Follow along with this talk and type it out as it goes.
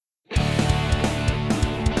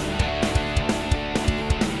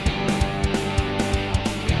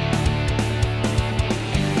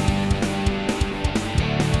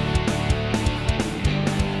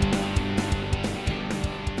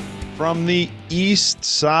From the east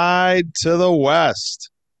side to the west,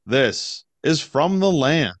 this is From the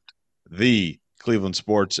Land, the Cleveland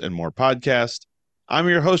Sports and More podcast. I'm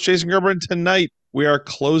your host, Jason Gerber, and tonight we are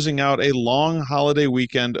closing out a long holiday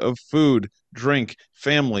weekend of food, drink,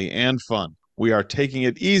 family, and fun. We are taking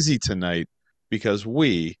it easy tonight because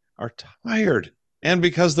we are tired and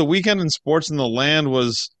because the weekend in sports in the land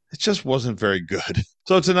it just wasn't very good.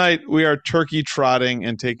 So tonight we are turkey trotting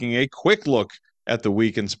and taking a quick look at the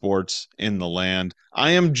week in sports in the land. I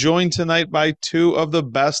am joined tonight by two of the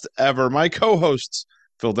best ever. My co-hosts,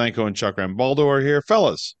 Phil Danko and Chuck Rambaldo, are here.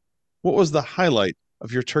 Fellas, what was the highlight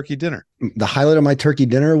of your turkey dinner? The highlight of my turkey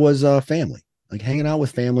dinner was family, like hanging out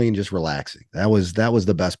with family and just relaxing. That was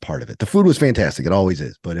the best part of it. The food was fantastic. It always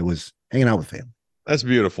is, but it was hanging out with family. That's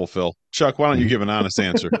beautiful, Phil. Chuck, why don't you give an honest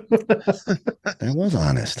answer? That was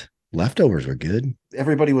honest. Leftovers were good.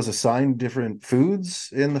 Everybody was assigned different foods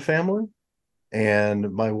in the family.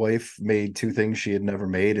 And my wife made two things she had never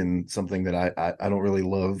made, and something that I don't really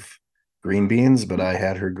love green beans, but I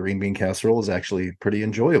had her green bean casserole is actually pretty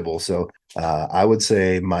enjoyable. So I would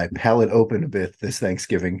say my palate opened a bit this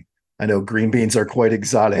Thanksgiving. I know green beans are quite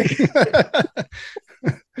exotic,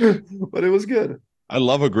 but it was good. I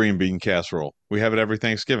love a green bean casserole. We have it every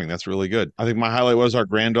Thanksgiving. That's really good. I think my highlight was our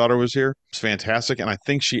granddaughter was here. It's fantastic. And I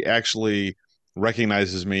think she actually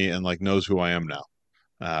recognizes me and knows who I am now.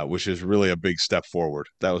 Which is really a big step forward.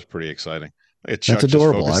 That was pretty exciting. Chuck That's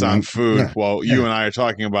adorable. Just focused on food while you and I are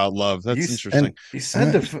talking about love. That's interesting. You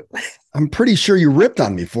said I'm pretty sure you ripped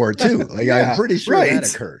on me for it too. I'm pretty sure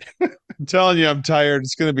that occurred. I'm telling you, I'm tired.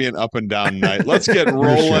 It's going to be an up and down night. Let's get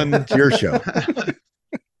rolling. It's your show.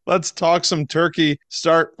 Let's talk some turkey.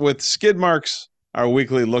 Start with skid marks, our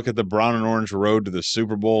weekly look at the brown and orange road to the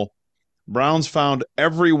Super Bowl. Browns found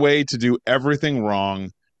every way to do everything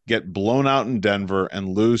wrong, get blown out in Denver, and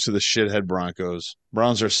lose to the shithead Broncos.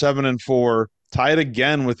 Browns are 7-4, tied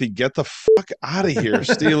again with the get the fuck out of here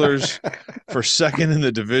Steelers for second in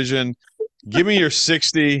the division. Give me your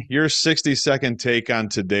 60-second take on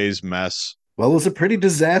today's mess. Well, it was a pretty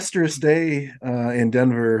disastrous day in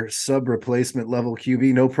Denver. Sub-replacement level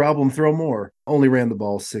QB, no problem, throw more. Only ran the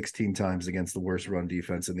ball 16 times against the worst run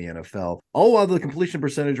defense in the NFL. All while the completion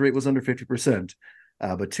percentage rate was under 50%.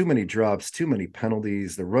 But too many drops, too many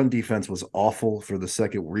penalties. The run defense was awful for the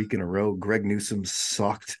second week in a row. Greg Newsome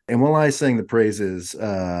sucked. And while I sang the praises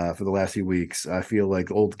for the last few weeks, I feel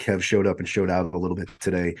like old Kev showed up and showed out a little bit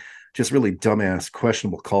today. Just really dumbass,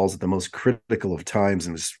 questionable calls at the most critical of times,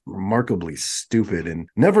 and was remarkably stupid. And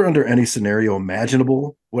never under any scenario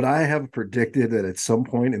imaginable would I have predicted that at some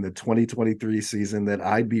point in the 2023 season that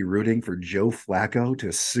I'd be rooting for Joe Flacco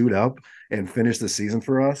to suit up and finish the season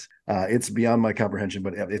for us. It's beyond my comprehension,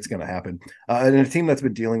 but it's going to happen. And a team that's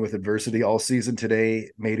been dealing with adversity all season today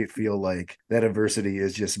made it feel like that adversity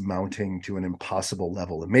is just mounting to an impossible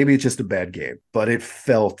level. And maybe it's just a bad game, but it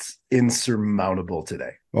felt insurmountable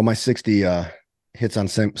today. Well, my 60 hits on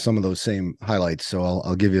some of those same highlights, so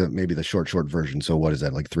I'll give you maybe the short version. So what is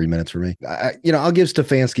that, like 3 minutes for me? I'll give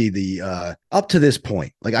Stefanski the up to this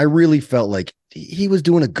point. Like, I really felt like he was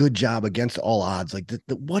doing a good job against all odds. Like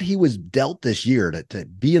what he was dealt this year to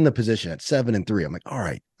be in the position at 7-3. I'm like, all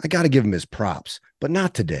right, I got to give him his props, but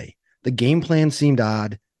not today. The game plan seemed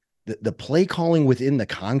odd. The play calling within the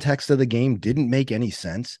context of the game didn't make any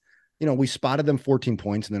sense. We spotted them 14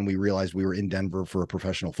 points, and then we realized we were in Denver for a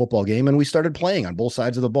professional football game, and we started playing on both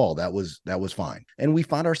sides of the ball. That was fine. And we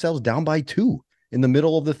found ourselves down by 2 in the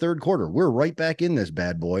middle of the third quarter. We're right back in this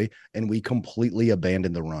bad boy, and we completely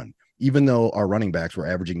abandoned the run. Even though our running backs were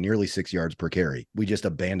averaging nearly 6 yards per carry, we just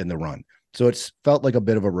abandoned the run. So it's felt like a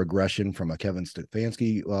bit of a regression from a Kevin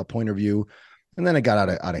Stefanski point of view. And then it got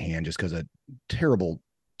out of hand just because of terrible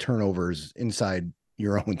turnovers inside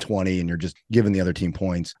your own 20, and you're just giving the other team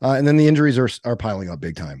points. And then the injuries are piling up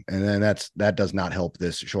big time. And then that does not help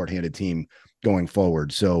this shorthanded team going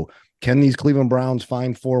forward. So can these Cleveland Browns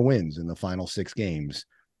find 4 wins in the final 6 games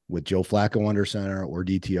with Joe Flacco under center, or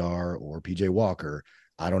DTR, or PJ Walker?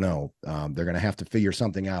 I don't know. They're going to have to figure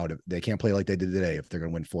something out. They can't play like they did today if they're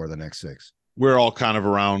going to win 4 of the next 6. We're all kind of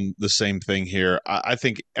around the same thing here. I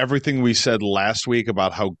think everything we said last week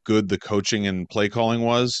about how good the coaching and play calling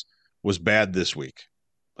was bad this week.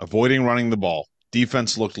 Avoiding running the ball.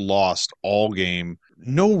 Defense looked lost all game.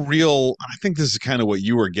 I think this is kind of what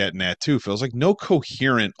you were getting at too, Phil. It's like no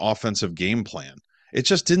coherent offensive game plan. It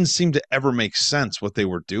just didn't seem to ever make sense what they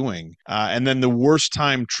were doing. And then the worst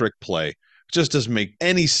time trick play just doesn't make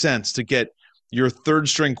any sense to get your third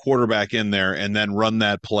string quarterback in there and then run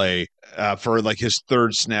that play for like his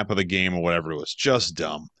third snap of the game or whatever it was. Just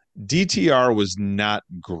dumb. DTR was not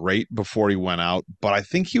great before he went out, but I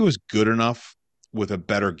think he was good enough with a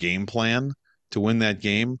better game plan to win that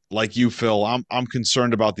game. Like you, Phil, I'm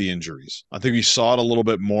concerned about the injuries. I think we saw it a little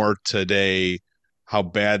bit more today, how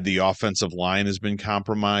bad the offensive line has been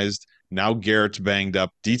compromised. Now Garrett's banged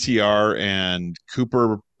up. DTR and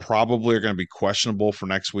Cooper probably are going to be questionable for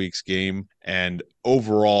next week's game. And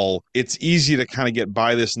overall, it's easy to kind of get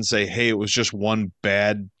by this and say, hey, it was just one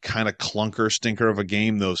bad kind of clunker stinker of a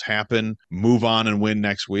game. Those happen. Move on and win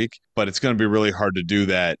next week. But it's going to be really hard to do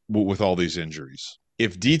that with all these injuries.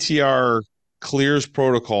 If DTR clears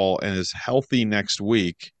protocol and is healthy next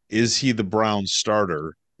week, is he the Browns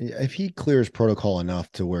starter? If he clears protocol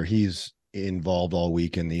enough to where he's involved all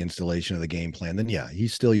week in the installation of the game plan, then yeah,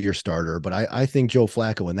 he's still your starter. But I think Joe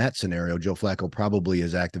Flacco in that scenario, Joe Flacco probably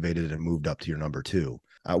is activated and moved up to your number 2.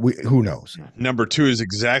 Who knows? Number 2 is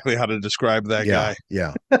exactly how to describe that guy.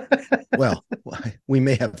 Yeah. Well, we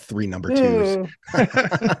may have 3 number 2s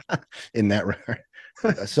in that regard.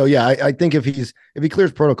 So yeah, I think if he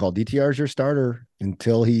clears protocol, DTR is your starter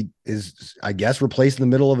until he is, I guess, replaced in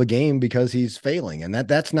the middle of a game because he's failing, and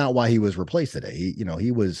that's not why he was replaced today.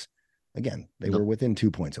 He was, again, they were within 2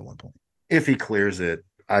 points at one point. If he clears it,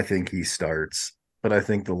 I think he starts, but I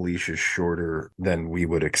think the leash is shorter than we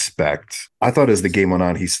would expect. I thought as the game went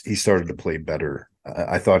on, he started to play better.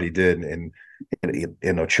 I thought he did, and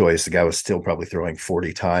in a choice, the guy was still probably throwing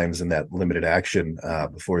 40 times in that limited action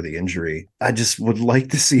before the injury. I just would like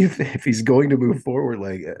to see if he's going to move forward,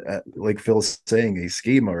 like Phil's saying, a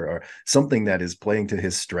scheme or something that is playing to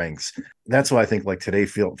his strengths. That's why I think like today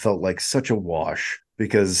felt like such a wash,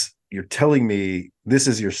 because you're telling me this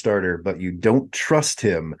is your starter, but you don't trust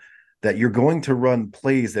him, that you're going to run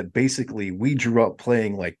plays that basically we drew up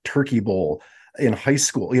playing like Turkey Bowl in high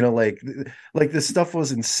school. Like this stuff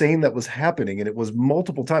was insane that was happening, and it was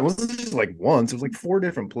multiple times. It wasn't just like once, it was like 4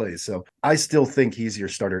 different plays. So I still think he's your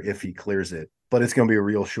starter if he clears it, but it's going to be a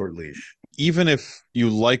real short leash. Even if you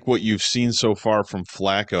like what you've seen so far from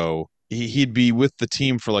Flacco, he'd be with the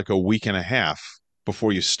team for like a week and a half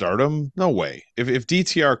before you start him. No way. If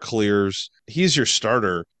DTR clears, he's your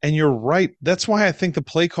starter. And you're right. That's why I think the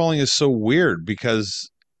play calling is so weird, because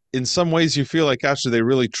in some ways you feel like, gosh, do they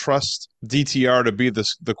really trust DTR to be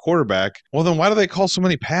the quarterback? Well, then why do they call so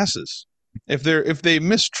many passes? If they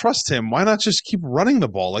mistrust him, why not just keep running the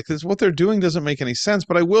ball? Like this, what they're doing doesn't make any sense.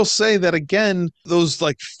 But I will say that again, those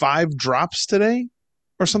like 5 drops today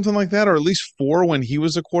or something like that, or at least 4 when he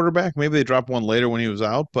was a quarterback. Maybe they dropped 1 later when he was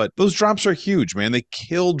out, but those drops are huge, man. They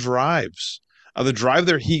kill drives. The drive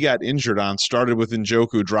there he got injured on started with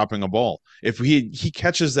Njoku dropping a ball. If he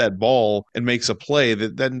catches that ball and makes a play,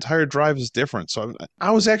 that entire drive is different. So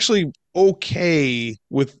I was actually okay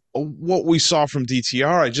with what we saw from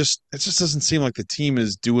DTR. It just doesn't seem like the team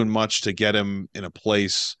is doing much to get him in a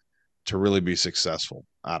place to really be successful.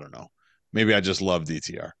 I don't know. Maybe I just love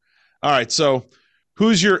DTR. All right, so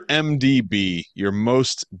who's your MDB, your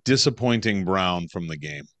most disappointing Brown from the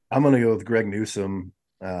game? I'm going to go with Greg Newsome.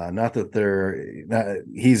 Not that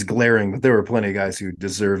he's glaring, but there were plenty of guys who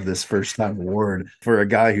deserve this first time award. For a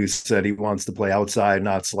guy who said he wants to play outside,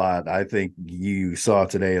 not slot, I think you saw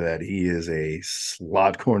today that he is a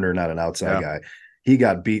slot corner, not an outside guy. He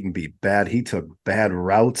got beat bad. He took bad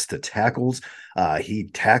routes to tackles.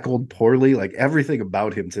 He tackled poorly. Like everything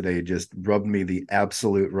about him today just rubbed me the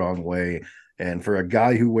absolute wrong way. And for a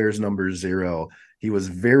guy who wears number 0, he was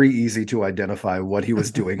very easy to identify what he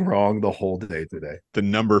was doing wrong the whole day today. The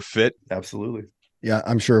number fit? Absolutely. Yeah,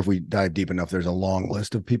 I'm sure if we dive deep enough, there's a long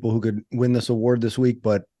list of people who could win this award this week.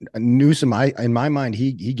 But Newsome, in my mind,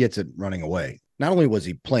 he gets it running away. Not only was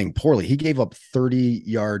he playing poorly, he gave up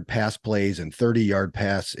 30-yard pass plays and 30-yard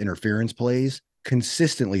pass interference plays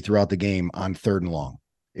consistently throughout the game on 3rd and long.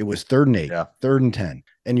 It was 3rd and 8, 3rd and 10.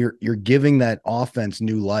 And you're giving that offense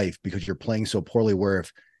new life because you're playing so poorly, where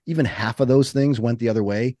if even half of those things went the other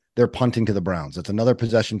way, they're punting to the Browns. That's another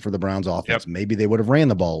possession for the Browns offense. Yep. Maybe they would have ran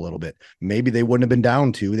the ball a little bit. Maybe they wouldn't have been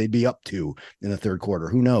down 2. They'd be up 2 in the 3rd quarter.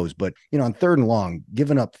 Who knows? But, on 3rd and long,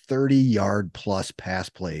 giving up 30-yard plus pass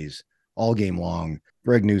plays all game long.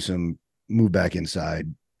 Greg Newsome, move back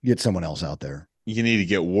inside, get someone else out there. You need to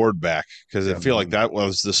get Ward back, because I feel like that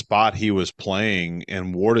was the spot he was playing,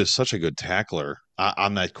 and Ward is such a good tackler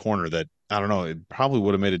on that corner that, I don't know, it probably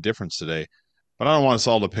would have made a difference today. But I don't want us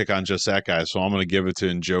all to pick on just that guy, so I'm going to give it to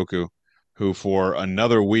Njoku, who for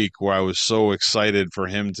another week where I was so excited for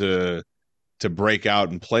him to break out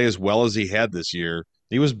and play as well as he had this year,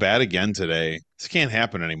 he was bad again today. This can't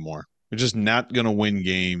happen anymore. We're just not going to win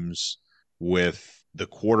games with the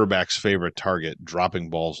quarterback's favorite target dropping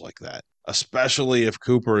balls like that, especially if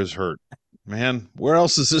Cooper is hurt. Man, where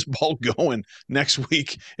else is this ball going next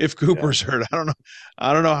week if Cooper's hurt? I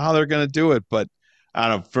don't know how they're going to do it, but I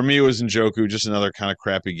don't know. For me, it was Njoku, just another kind of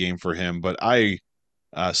crappy game for him. But I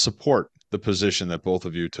support the position that both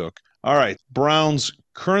of you took. All right. Browns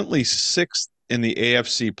currently sixth in the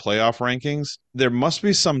AFC playoff rankings. There must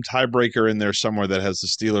be some tiebreaker in there somewhere that has the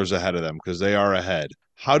Steelers ahead of them because they are ahead.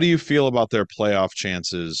 How do you feel about their playoff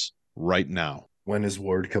chances right now? When is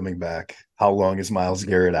Ward coming back? How long is Myles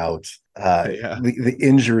Garrett out? Yeah. The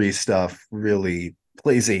injury stuff really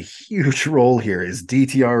plays a huge role here. Is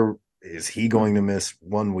he going to miss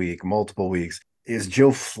 1 week, multiple weeks? Is Joe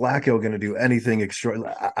Flacco going to do anything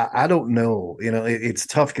extraordinary? I don't know. It's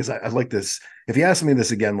tough because I like this. If you ask me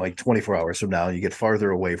this again, like 24 hours from now, you get farther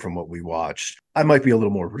away from what we watched, I might be a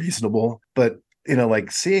little more reasonable. But,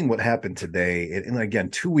 like seeing what happened today, and again,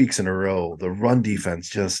 2 weeks in a row, the run defense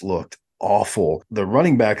just looked awful. The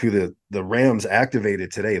running back who the Rams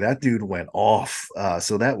activated today, that dude went off.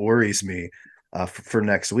 So that worries me. For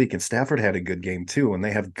next week. And Stafford had a good game too, and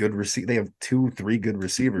they have they have 2-3 good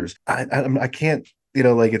receivers. I can't,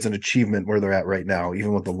 like it's an achievement where they're at right now,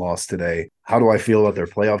 even with the loss today. How do I feel about their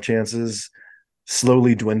playoff chances?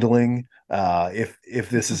 Slowly dwindling. If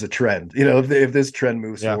this is a trend, if this trend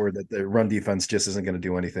moves forward, that the run defense just isn't going to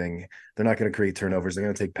do anything. They're not going to create turnovers. They're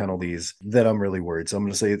going to take penalties. Then I'm really worried. So I'm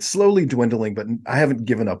going to say it's slowly dwindling, but I haven't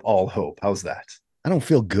given up all hope. How's that? I don't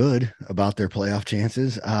feel good about their playoff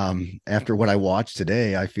chances. After what I watched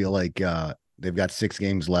today, I feel like they've got 6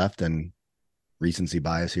 games left, and recency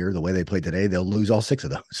bias here. The way they played today, they'll lose all 6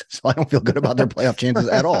 of those. So I don't feel good about their playoff chances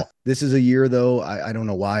at all. This is a year, though. I don't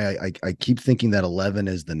know why. I keep thinking that 11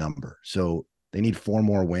 is the number. So they need 4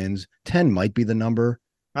 more wins. 10 might be the number.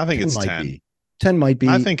 I think it's 10. 10 might be.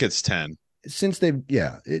 I think it's 10. Since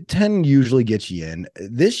 10 usually gets you in.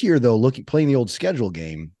 This year, though, playing the old schedule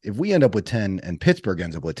game, if we end up with 10 and Pittsburgh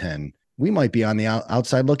ends up with 10, we might be on the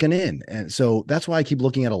outside looking in. And so that's why I keep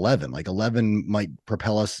looking at 11. Like 11 might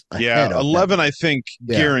propel us ahead. Yeah, 11, I think,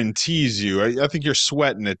 guarantees you. I think you're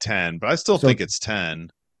sweating at 10, but I still think it's 10.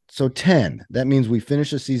 So 10, that means we finish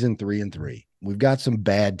the season 3-3. We've got some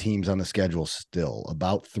bad teams on the schedule still,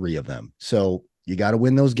 about 3 of them. So you got to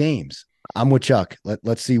win those games. I'm with Chuck.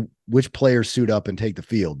 Let's see which players suit up and take the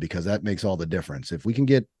field, because that makes all the difference. If we can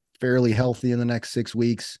get fairly healthy in the next 6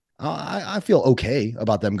 weeks, I feel okay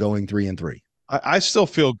about them going 3-3. I still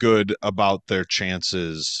feel good about their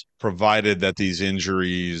chances, provided that these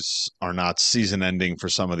injuries are not season ending for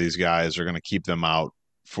some of these guys, are going to keep them out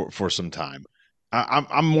for some time.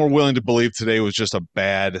 I'm more willing to believe today was just a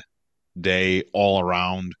bad day all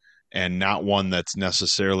around, and not one that's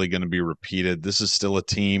necessarily going to be repeated. This is still a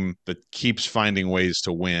team that keeps finding ways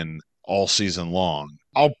to win all season long.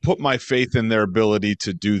 I'll put my faith in their ability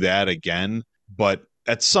to do that again, but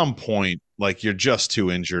at some point, like, you're just too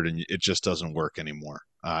injured and it just doesn't work anymore.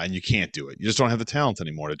 And you can't do it. You just don't have the talent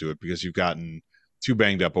anymore to do it because you've gotten too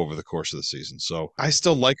banged up over the course of the season. So I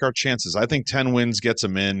still like our chances. I think 10 wins gets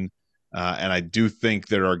them in. And I do think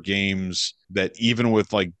there are games that even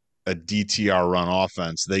with like a DTR run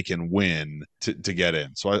offense, they can win to get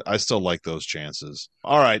in. So I still like those chances.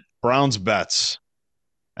 All right, Browns bets.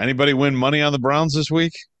 Anybody win money on the Browns this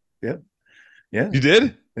week? Yep. Yeah. You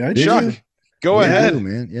did? Yeah, I Chuck, did. go ahead.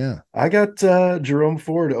 Man. Yeah. I got Jerome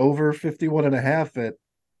Ford over 51.5 at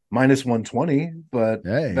 -120, but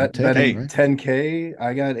betting right? 10K,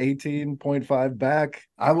 I got 18.5 back.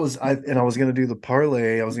 I was going to do the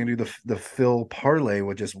parlay. I was going to do the Phil parlay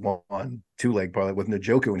with just one 2-leg parlay with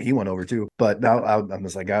Njoku, and he went over too. But now I'm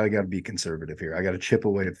just like, I got to be conservative here. I got to chip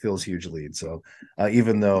away at Phil's huge lead. So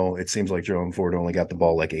even though it seems like Jerome Ford only got the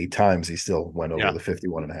ball like 8 times, he still went over the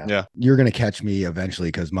 51.5. Yeah, you're going to catch me eventually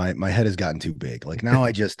because my head has gotten too big. Like now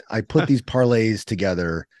I put these parlays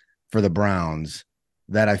together for the Browns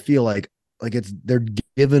that I feel like they're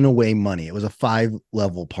giving away money. It was a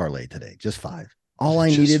 5-level parlay today, just 5. All I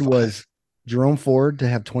needed was Jerome Ford to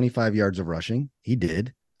have 25 yards of rushing. He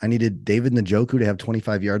did. I needed David Njoku to have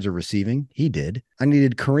 25 yards of receiving. He did. I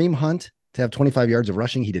needed Kareem Hunt to have 25 yards of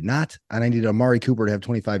rushing. He did not. And I needed Amari Cooper to have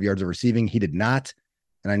 25 yards of receiving. He did not.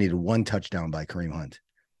 And I needed 1 touchdown by Kareem Hunt.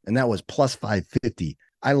 And that was plus 550.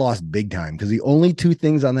 I lost big time because the only 2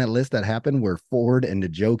 things on that list that happened were Ford and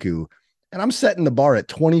Njoku. And I'm setting the bar at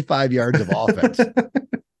 25 yards of offense.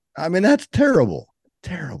 I mean, that's terrible.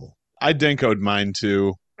 Terrible. I denkoed mine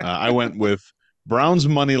too. I went with Browns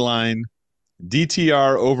money line,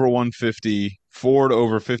 DTR over 150, Ford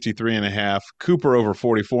over 53.5, Cooper over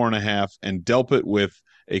 44.5, and Delpit with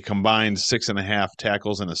a combined 6.5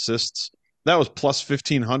 tackles and assists. That was plus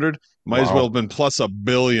 1,500. Might as well have been plus $1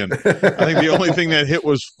 billion. I think the only thing that hit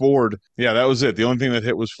was Ford. Yeah, that was it. The only thing that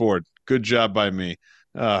hit was Ford. Good job by me.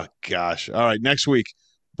 Oh, gosh. All right, next week,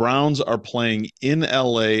 Browns are playing in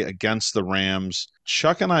LA against the Rams.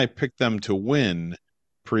 Chuck and I picked them to win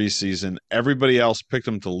preseason. Everybody else picked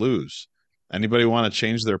them to lose. Anybody want to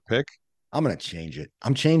change their pick? I'm going to change it.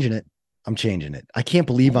 I'm changing it. I can't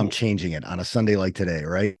believe I'm changing it on a Sunday like today,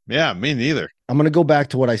 right? Yeah, me neither. I'm going to go back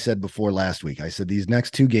to what I said before last week. I said these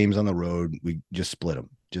next 2 games on the road, we just split them.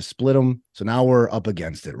 So now we're up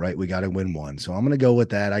against it, right? We got to win one. So I'm going to go with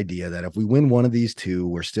that idea that if we win one of these 2,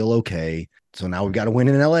 we're still okay. So now we've got to win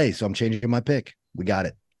in LA. So I'm changing my pick. We got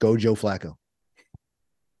it. Go Joe Flacco.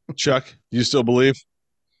 Chuck, you still believe?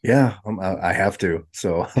 Yeah, I have to.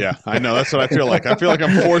 So yeah, I know. That's what I feel like. I feel like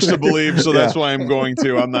I'm forced to believe. So that's why I'm going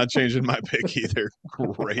to. I'm not changing my pick either.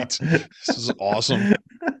 Great. This is awesome.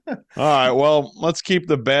 All right. Well, let's keep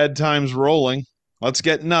the bad times rolling. Let's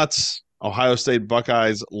get nuts. Ohio State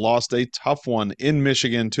Buckeyes lost a tough one in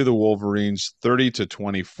Michigan to the Wolverines,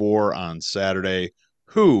 30-24 on Saturday.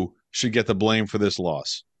 Who should get the blame for this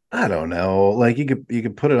loss? I don't know. Like you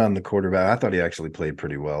could put it on the quarterback. I thought he actually played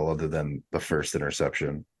pretty well, other than the first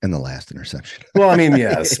interception and the last interception. Well, I mean,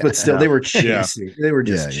 yes, but still, they were chasing. Yeah. They were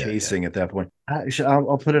just chasing at that point.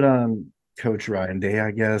 I'll put it on Coach Ryan Day,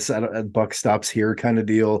 I guess. Buck stops here kind of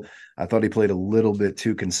deal. I thought he played a little bit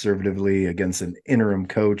too conservatively against an interim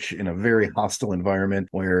coach in a very hostile environment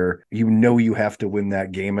where you have to win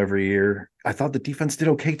that game every year. I thought the defense did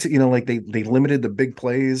okay too. Like they limited the big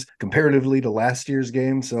plays comparatively to last year's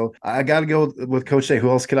game. So I got to go with Coach Day. Who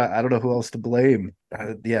else could I don't know who else to blame.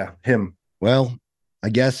 Him. Well, I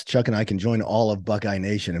guess Chuck and I can join all of Buckeye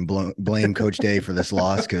Nation and blame Coach Day for this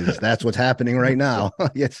loss, because that's what's happening right now.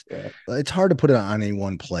 It's hard to put it on any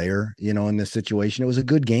one player, in this situation. It was a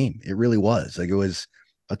good game. It really was. Like, it was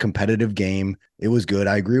a competitive game. It was good.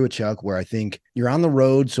 I agree with Chuck where I think you're on the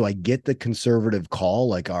road. So I get the conservative call.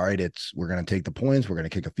 Like, all right, we're going to take the points. We're going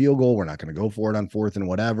to kick a field goal. We're not going to go for it on 4th and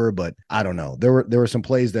whatever. But I don't know. There were some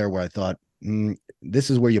plays there where I thought, this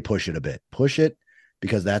is where you push it a bit. Push it,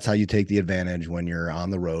 because that's how you take the advantage when you're on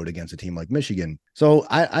the road against a team like Michigan. So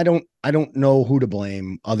I don't know who to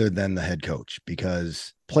blame other than the head coach,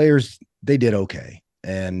 because players, they did okay.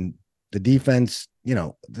 And the defense,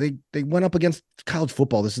 they went up against college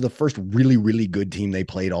football. This is the first really, really good team they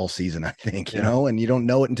played all season, I think, and you don't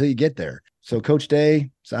know it until you get there. So Coach Day,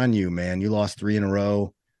 it's on you, man. You lost 3 in a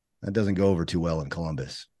row. That doesn't go over too well in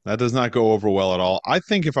Columbus. That does not go over well at all. I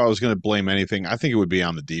think if I was going to blame anything, I think it would be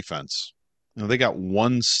on the defense. They got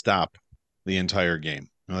one stop the entire game.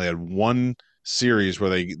 They had one series where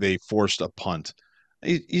they forced a punt.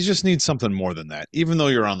 You just need something more than that, even though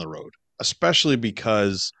you're on the road, especially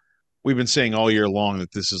because we've been saying all year long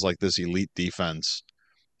that this is like this elite defense,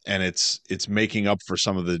 and it's making up for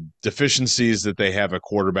some of the deficiencies that they have at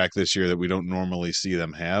quarterback this year that we don't normally see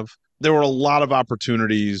them have. There were a lot of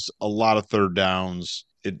opportunities, a lot of third downs.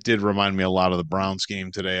 It did remind me a lot of the Browns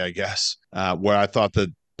game today, I guess, where I thought that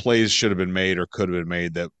plays should have been made or could have been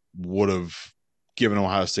made that would have given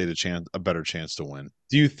Ohio State a better chance to win.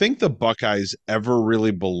 Do you think the Buckeyes ever really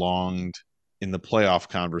belonged in the playoff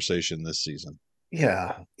conversation this season?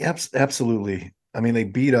 Yeah, absolutely. I mean, they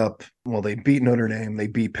beat Notre Dame, they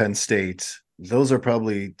beat Penn State. Those are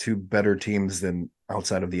probably 2 better teams than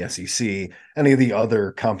outside of the SEC. Any of the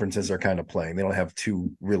other conferences are kind of playing. They don't have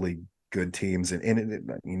 2 really good teams, and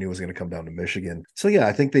you knew it was going to come down to Michigan. So yeah,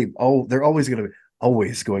 I think they're always going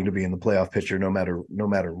to be in the playoff picture no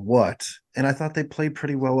matter what. And I thought they played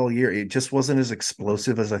pretty well all year. It just wasn't as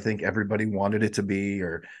explosive as I think everybody wanted it to be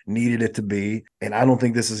or needed it to be. And I don't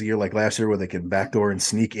think this is a year like last year where they can backdoor and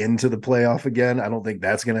sneak into the playoff again. I don't think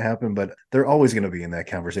that's going to happen, but they're always going to be in that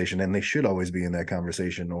conversation, and they should always be in that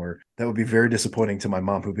conversation, or that would be very disappointing to my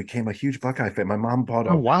mom, who became a huge Buckeye fan. My mom bought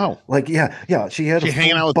Oh, wow. She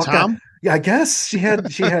hanging out with Buckeye, Tom? Yeah, I guess she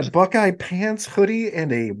had Buckeye pants, hoodie,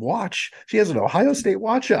 and a watch. She has an Ohio State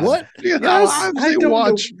watch on. What? Yes, I don't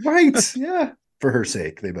watch. Know. Right. Yeah. For her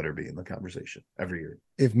sake, they better be in the conversation every year.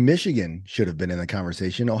 If Michigan should have been in the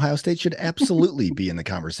conversation, Ohio State should absolutely be in the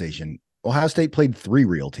conversation. Ohio State played 3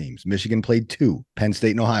 real teams. Michigan played 2, Penn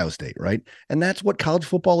State and Ohio State, right? And that's what college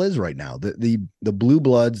football is right now. The blue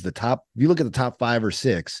bloods, if you look at the top 5 or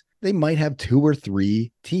 6, they might have 2 or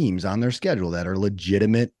 3 teams on their schedule that are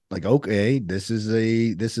legitimate. Like, okay, this is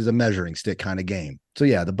a measuring stick kind of game. So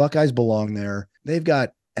yeah, the Buckeyes belong there. They've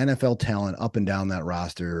got NFL talent up and down that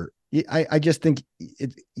roster. I just think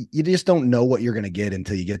you just don't know what you're going to get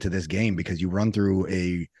until you get to this game, because you run through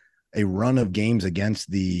a run of games against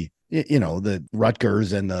the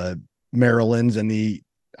Rutgers and the Marylands and the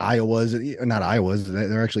Iowas, not Iowas.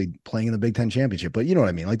 They're actually playing in the Big Ten championship, but you know what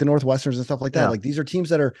I mean? Like the Northwesterns and stuff like that. Yeah. Like these are teams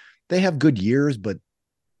that they have good years, but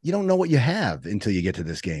you don't know what you have until you get to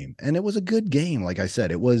this game. And it was a good game. Like I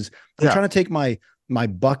said, I'm trying to take my my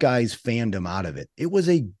Buckeyes fandom out of it. It was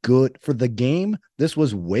a good for the game. This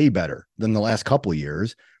was way better than the last couple of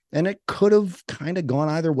years. And it could have kind of gone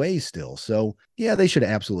either way still. So, yeah, they should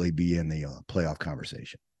absolutely be in the playoff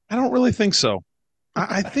conversation. I don't really think so.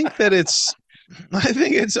 I think that I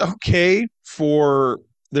think it's okay for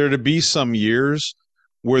there to be some years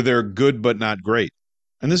where they're good but not great.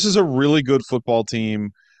 And this is a really good football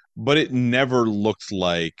team, but it never looked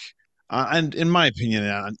like, and in my opinion,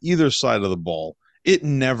 on either side of the ball, it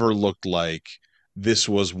never looked like this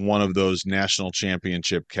was one of those national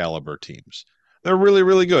championship caliber teams. They're really,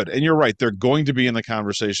 really good. And you're right. They're going to be in the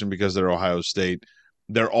conversation because they're Ohio State.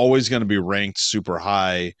 They're always going to be ranked super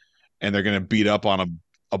high, and they're going to beat up on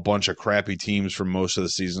a bunch of crappy teams for most of the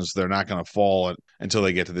season, so they're not going to fall until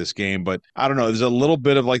they get to this game. But I don't know. There's a little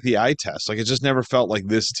bit of like the eye test. Like it just never felt like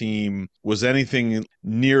this team was anything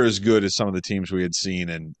near as good as some of the teams we had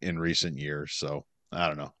seen in recent years. So I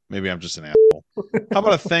don't know. Maybe I'm just an asshole. How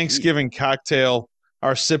about a Thanksgiving cocktail?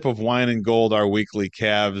 Our sip of wine and gold, our weekly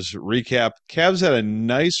Cavs recap. Cavs had a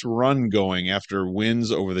nice run going after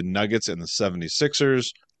wins over the Nuggets and the 76ers,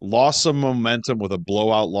 lost some momentum with a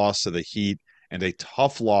blowout loss to the Heat, and a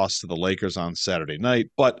tough loss to the Lakers on Saturday night,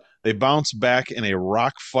 but they bounced back in a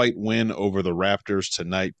rock fight win over the Raptors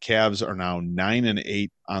tonight. Cavs are now 9-8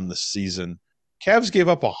 on the season. Cavs gave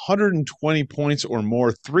up 120 points or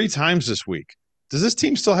more 3 times this week. Does this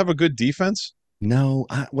team still have a good defense? No,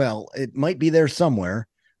 well, it might be there somewhere.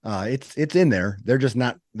 It's in there. They're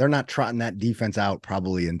not trotting that defense out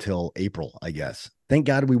probably until April, I guess. Thank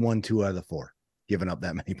God we won 2 out of the 4, giving up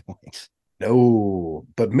that many points. No,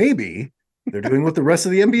 but maybe they're doing what the rest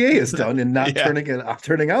of the NBA has done and not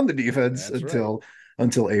turning on the defense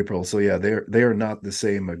until April. So yeah, they are not the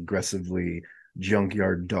same aggressively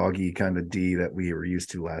junkyard doggy kind of D that we were used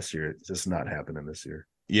to last year. It's just not happening this year.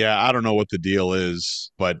 Yeah, I don't know what the deal is,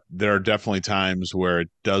 but there are definitely times where it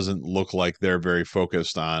doesn't look like they're very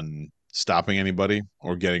focused on stopping anybody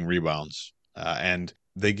or getting rebounds. And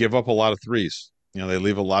they give up a lot of threes. They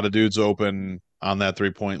leave a lot of dudes open on that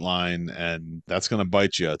 3-point line, and that's going to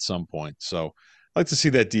bite you at some point. So I'd like to see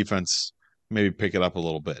that defense maybe pick it up a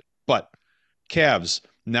little bit. But Cavs,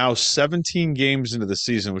 now 17 games into the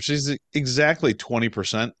season, which is exactly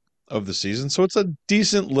 20% of the season. So it's a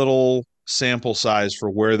decent little sample size for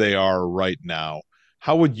where they are right now.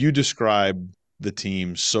 How would you describe the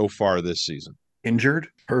team so far this season? Injured,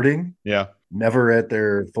 hurting, yeah, never at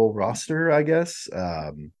their full roster, I guess.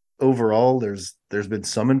 Overall, there's been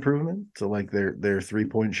some improvement to like their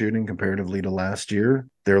 3-point shooting comparatively to last year.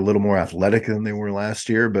 They're a little more athletic than they were last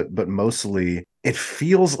year, but mostly it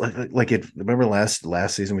feels like it. Remember last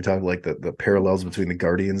season we talked like the parallels between the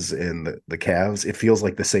Guardians and the Cavs. It feels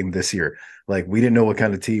like the same this year. Like we didn't know what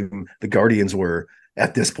kind of team the Guardians were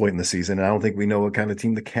at this point in the season. And I don't think we know what kind of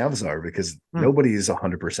team the Cavs are because nobody's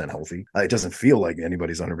 100% healthy. It doesn't feel like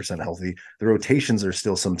anybody's 100% healthy. The rotations are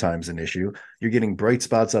still sometimes an issue. You're getting bright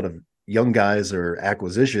spots out of young guys or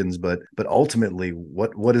acquisitions, but ultimately,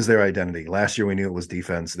 what is their identity? Last year we knew it was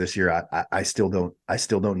defense. This year, I still don't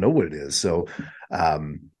know what it is. So,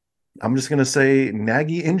 I'm just gonna say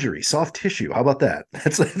Nagy injury, soft tissue. How about that?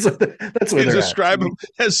 That's what you describe them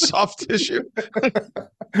as soft tissue.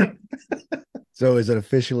 So is it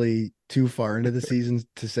officially too far into the season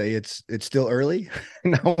to say it's still early?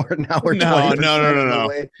 now we're no.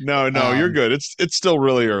 You're good. It's still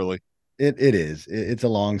really early. It is. It's a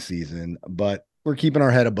long season, but we're keeping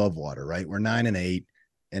our head above water, right? We're 9-8,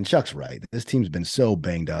 and Chuck's right. This team's been so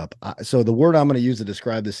banged up. So the word I'm going to use to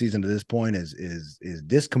describe the season to this point is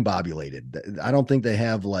discombobulated. I don't think they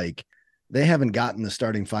haven't gotten the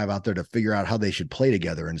starting 5 out there to figure out how they should play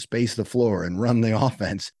together and space the floor and run the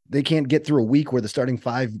offense. They can't get through a week where the starting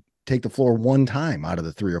 5 take the floor 1 time out of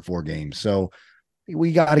the 3 or 4 games. So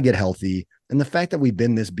we got to get healthy. And the fact that we've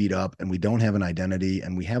been this beat up and we don't have an identity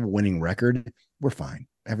and we have a winning record, we're fine.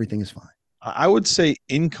 Everything is fine. I would say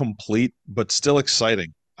incomplete, but still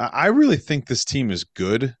exciting. I really think this team is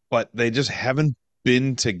good, but they just haven't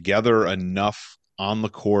been together enough on the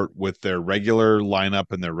court with their regular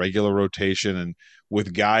lineup and their regular rotation and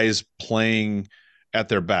with guys playing at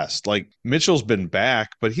their best. Like Mitchell's been back,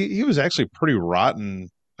 but he was actually pretty rotten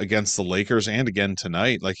against the Lakers and again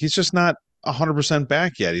tonight. Like he's just not 100%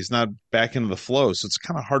 back yet. He's not back into the flow, so it's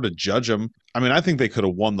kind of hard to judge him. I mean, I think they could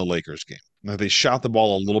have won the Lakers game. If they shot the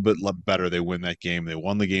ball a little bit better, they win that game. They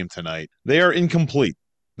won the game tonight. They are incomplete.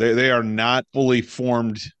 They are not fully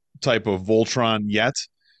formed type of Voltron yet,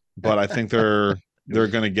 but I think they're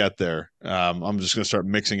going to get there. I'm just going to start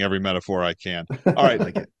mixing every metaphor I can. All right.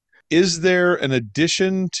 Like it. Is there an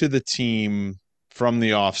addition to the team from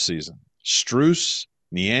the offseason? Strus,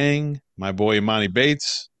 Niang, my boy Imani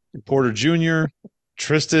Bates, Porter Jr.,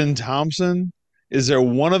 Tristan Thompson, is there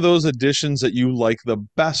one of those additions that you like the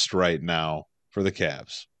best right now for the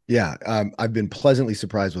Cavs? Yeah, I've been pleasantly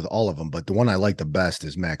surprised with all of them, but the one I like the best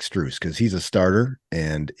is Max Strus because he's a starter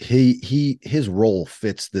and his role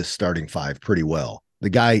fits this starting five pretty well. The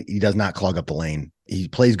guy, he does not clog up the lane. He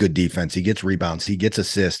plays good defense. He gets rebounds. He gets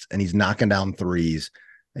assists, and he's knocking down threes.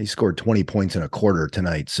 He scored 20 points in a quarter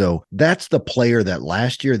tonight. So that's the player that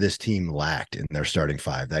last year this team lacked in their starting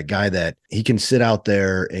five. That guy that he can sit out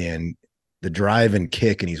there and the drive and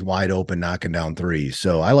kick, and he's wide open knocking down threes.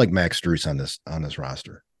 So I like Max Strus on this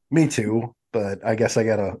roster. Me too, but I guess I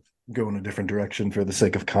gotta go in a different direction for the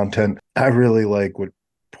sake of content. I really like what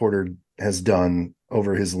Porter has done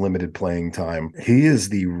over his limited playing time. He is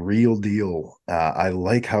the real deal. I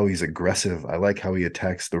like how he's aggressive. I like how he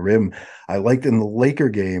attacks the rim. I liked in the Laker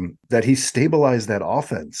game that he stabilized that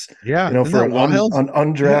offense. Yeah, for an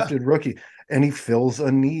undrafted rookie, and he fills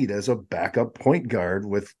a need as a backup point guard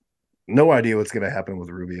with no idea what's going to happen with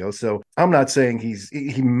Rubio. So I'm not saying he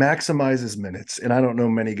maximizes minutes, and I don't know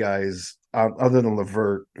many guys other than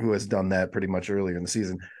LeVert who has done that pretty much earlier in the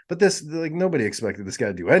season. But this, like, nobody expected this guy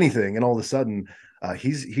to do anything, and all of a sudden,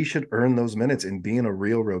 he should earn those minutes and be in a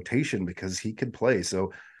real rotation because he could play.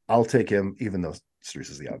 So I'll take him, even though Strus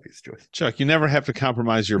is the obvious choice. Chuck, you never have to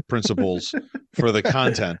compromise your principles for the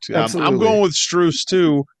content. Absolutely. I'm going with Strus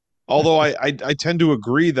too. Although I tend to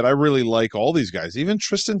agree that I really like all these guys. Even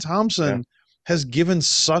Tristan Thompson has given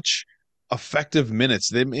such effective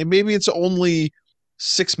minutes. Maybe it's only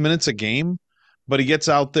 6 minutes a game, but he gets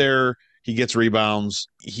out there, he gets rebounds,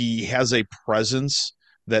 he has a presence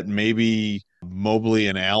that maybe Mobley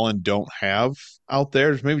and Allen don't have out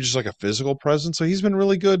there. Maybe just like a physical presence. So he's been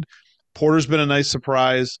really good. Porter's been a nice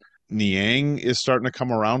surprise. Niang is starting to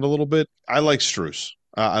come around a little bit. I like Strus.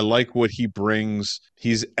 I like what he brings.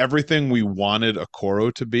 He's everything we wanted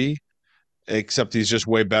Okoro to be, except he's just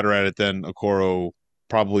way better at it than Okoro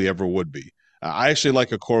probably ever would be. I actually like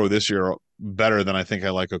Okoro this year better than I think I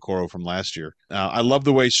like Okoro from last year. I love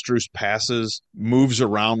the way Strus passes, moves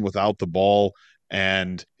around without the ball,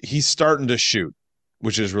 and he's starting to shoot,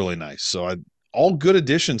 which is really nice. So all good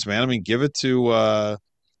additions, man. I mean, give it to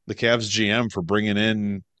the Cavs GM for bringing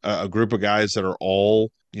in a group of guys that are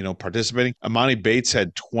all participating. Amani Bates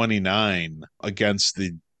had 29 against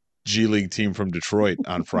the G League team from Detroit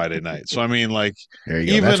on Friday night. So I mean, like, there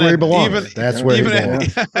you go. That's where he belongs.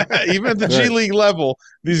 Even at the G League level,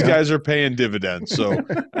 these guys are paying dividends. So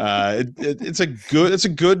it's a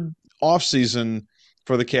good offseason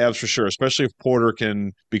for the Cavs for sure, especially if Porter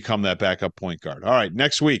can become that backup point guard. All right,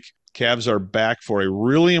 next week, Cavs are back for a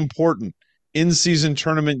really important in-season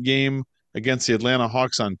tournament game against the Atlanta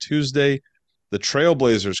Hawks on Tuesday. The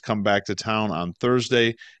Trailblazers come back to town on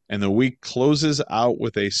Thursday, and the week closes out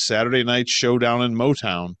with a Saturday night showdown in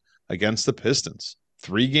Motown against the Pistons.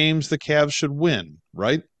 3 games the Cavs should win,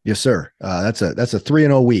 right? Yes, sir. That's a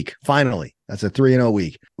 3-0 week. Finally, that's a 3-0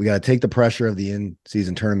 week. We got to take the pressure of the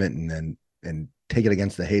in-season tournament and take it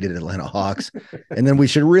against the hated Atlanta Hawks, and then we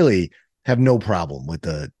should really have no problem with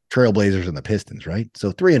the Trailblazers and the Pistons, right?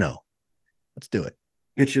 So 3-0. Let's do it.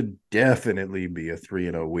 It should definitely be a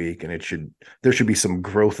 3-0 week, and there should be some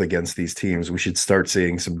growth against these teams. We should start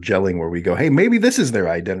seeing some gelling where we go, hey, maybe this is their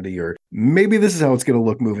identity, or maybe this is how it's going to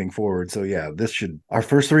look moving forward. So yeah, this should our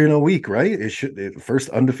first 3-0 week, right? First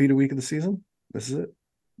undefeated week of the season. This is it.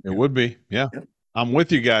 It would be, yeah. Yep. I'm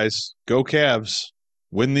with you guys. Go Cavs.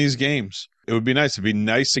 Win these games. It would be nice. It'd be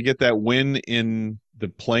nice to get that win in the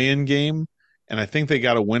play-in game, and I think they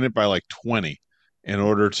got to win it by like 20 in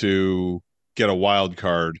order to get a wild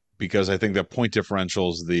card, because I think the point differential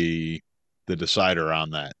is the decider on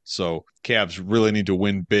that. So Cavs really need to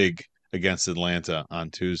win big against Atlanta on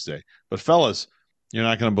Tuesday. But fellas, you're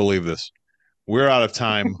not going to believe this. We're out of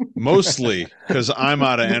time, mostly because I'm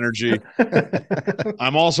out of energy.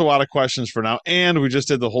 I'm also out of questions for now. And we just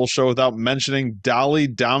did the whole show without mentioning Dolly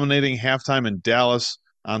dominating halftime in Dallas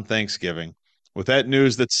on Thanksgiving. With that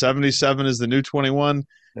news that 77 is the new 21,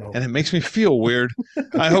 and it makes me feel weird.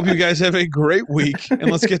 I hope you guys have a great week, and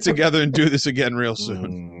let's get together and do this again real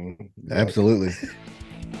soon. Absolutely.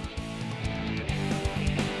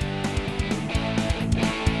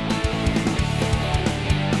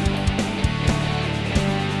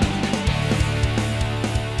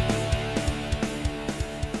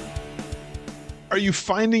 Are you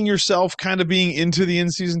finding yourself kind of being into the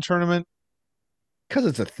in-season tournament? Because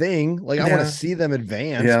it's a thing. Like, I want to see them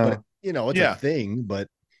advance, but it's a thing. But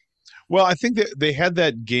well, I think that they had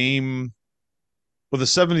that game. Well, the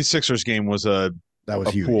 76ers game was a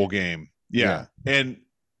huge. Pool game. Yeah. And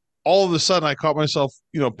all of a sudden I caught myself,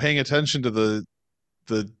 paying attention to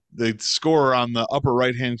the score on the upper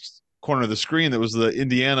right-hand corner of the screen that was the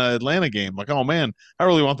Indiana-Atlanta game. Like, oh, man, I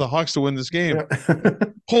really want the Hawks to win this game. Yeah.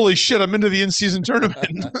 Holy shit, I'm into the in-season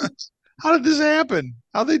tournament. How did this happen?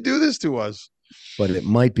 How'd they do this to us? But it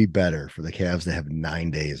might be better for the Cavs to have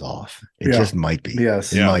 9 days off. It Yeah. just might be.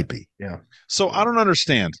 Yes. It might be. Yeah. So I don't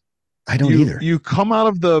understand. I don't either. You come out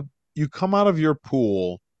of your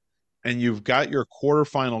pool and you've got your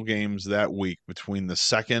quarterfinal games that week between the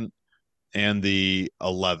 2nd and the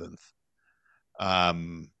 11th.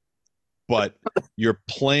 But you're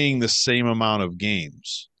playing the same amount of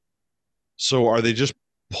games. So are they just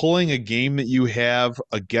pulling a game that you have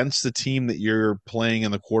against the team that you're playing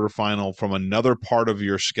in the quarterfinal from another part of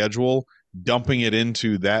your schedule, dumping it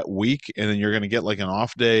into that week, and then you're going to get like an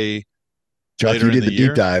off day? Chuck, you did the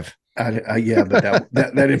deep dive. Yeah, but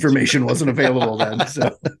that information wasn't available then.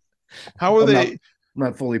 So how are they? I'm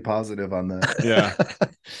not fully positive on that. Yeah,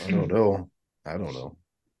 I don't know.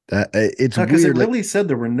 It's because weird. It really said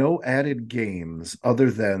there were no added games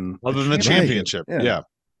other than the championship. Yeah.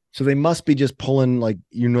 So they must be just pulling, like,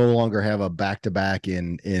 you no longer have a back-to-back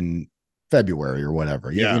in February or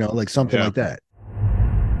whatever. Yeah. You know, like something like that.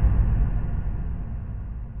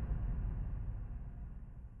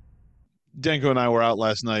 Denko and I were out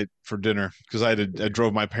last night for dinner because I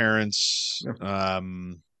drove my parents,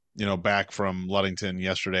 back from Ludington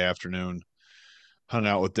yesterday afternoon, hung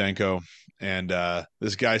out with Denko, and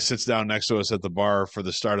this guy sits down next to us at the bar for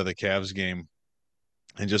the start of the Cavs game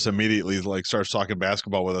and just immediately like starts talking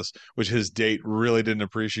basketball with us, which his date really didn't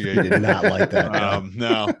appreciate. He did not like that.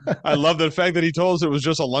 No, I love the fact that he told us it was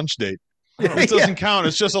just a lunch date. It doesn't count.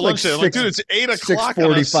 It's just a lunch date. I'm like, dude, it's 8 o'clock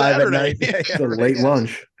on a Saturday. It's a late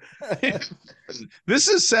lunch. This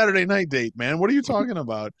is Saturday night date, man. What are you talking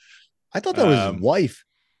about? I thought that was his wife.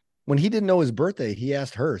 When he didn't know his birthday, he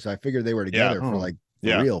asked her. So I figured they were together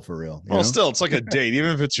for real. Well, still, it's like a date.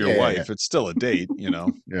 Even if it's your wife, it's still a date,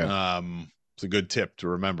 Yeah. It's a good tip to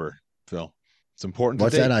remember, Phil. It's important to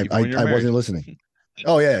What's date that? I wasn't listening.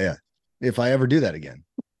 Oh, yeah. If I ever do that again.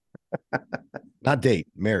 Not date,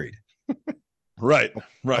 married. Right.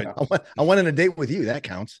 I went on a date with you. That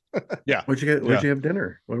counts. Yeah. Where'd you have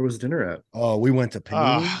dinner? Where was dinner at? Oh, we went to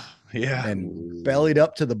Panini. And bellied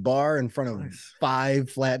up to the bar in front of 5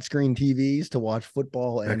 flat screen TVs to watch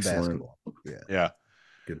football and basketball. Yeah.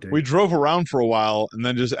 Good day. We drove around for a while and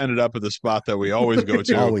then just ended up at the spot that we always go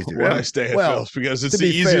to when I stay at Phil's, because it's the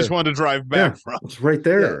easiest one to drive back from. It's right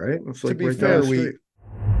there, right? It's like to be fair,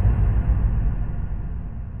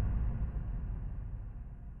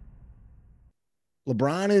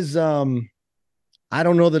 LeBron is I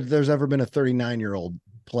don't know that there's ever been a 39-year-old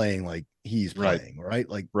playing like he's playing, right?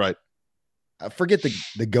 Like, right. Forget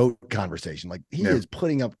the GOAT conversation. Like, he is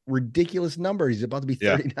putting up ridiculous numbers. He's about to be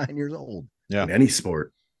 39 years old. Yeah. In any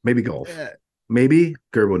sport, maybe golf. Yeah. Maybe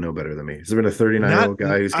Gerb would know better than me. Has there been a 39-year-old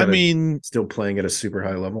guy who's still playing at a super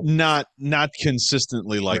high level? Not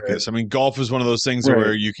consistently like this. I mean, golf is one of those things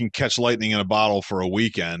where you can catch lightning in a bottle for a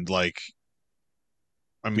weekend. Like,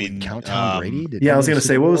 I mean, count Tom Brady? I was going to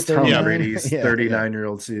say, what was Tom Brady's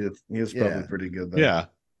 39-year-old season? He was probably pretty good then.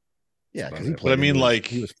 Yeah, but I mean,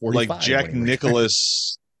 he was Jack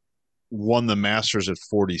Nicklaus won the Masters at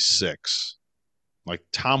 46. Like,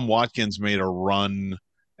 Tom Watkins made a run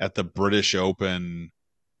at the British Open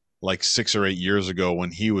like 6 or 8 years ago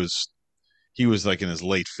when he was like in his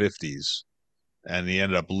late 50s, and he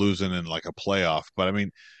ended up losing in like a playoff. But I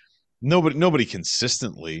mean, nobody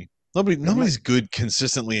consistently. Nobody's good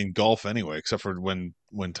consistently in golf anyway, except for when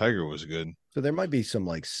Tiger was good. So there might be some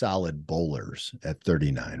like solid bowlers at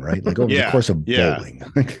 39, right? Like over the course of bowling.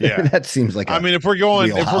 That seems like. I mean, if we're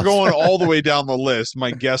going all the way down the list,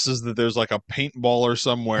 my guess is that there's like a paintballer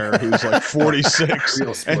somewhere who's like 46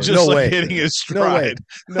 and just hitting his stride.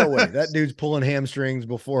 No way. That dude's pulling hamstrings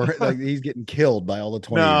before he's getting killed by all the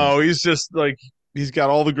 20. No, he's just like, he's got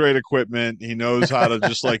all the great equipment. He knows how to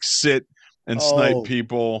just like sit and snipe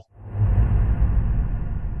people.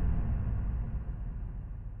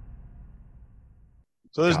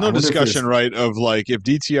 So there's no discussion, right, of like, if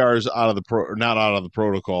DTR is not out of the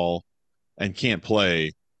protocol and can't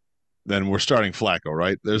play, then we're starting Flacco,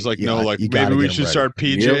 right? There's like maybe we should start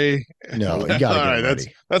PJ. Yep. No, you got to get him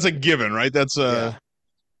ready. That's a given, right? That's get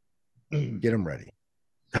him ready.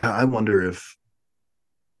 I wonder if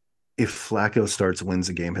Flacco starts, wins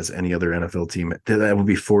a game, has any other NFL team, that would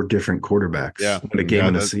be 4 different quarterbacks win a game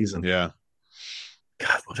in a season. Yeah.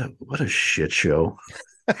 God, what a shit show.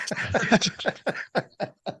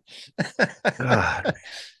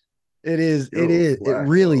 It is. It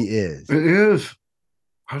really is. It is.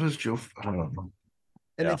 How does Joe? I don't know.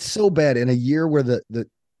 And it's so bad in a year where the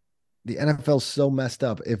NFL's so messed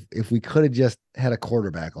up. If we could have just had a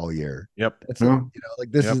quarterback all year. Yep. That's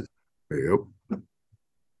this is Yep.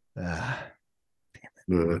 Ah,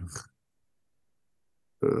 Ugh.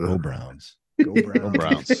 go Ugh. Browns. Go Go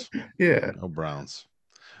Browns. Yeah. Go Browns.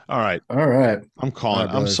 All right. All right. I'm calling.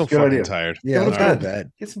 All right, I'm so brothers. Good fucking idea. tired. Yeah, Go let's to go to bed.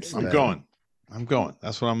 bed. Get some Go to sleep. I'm bed. going. I'm going.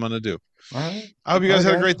 That's what I'm going to do. All right. I hope you guys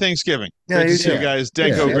All had right, a great guys. Thanksgiving. Yeah, Great to you see you too. guys. Yeah,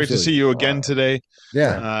 Danko, great to absolutely. see you again today.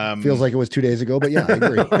 Yeah. Feels like it was 2 days ago, but yeah, I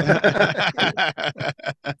agree.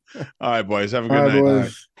 All right, boys. Have a good All right, night.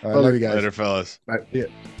 boys. All right, love you guys. Later, fellas. Bye. Yeah.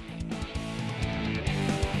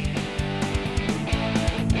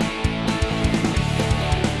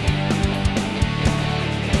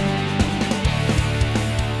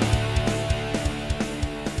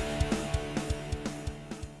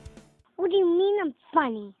 What do you mean I'm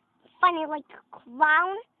funny? Funny like a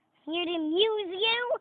clown? Here to amuse you?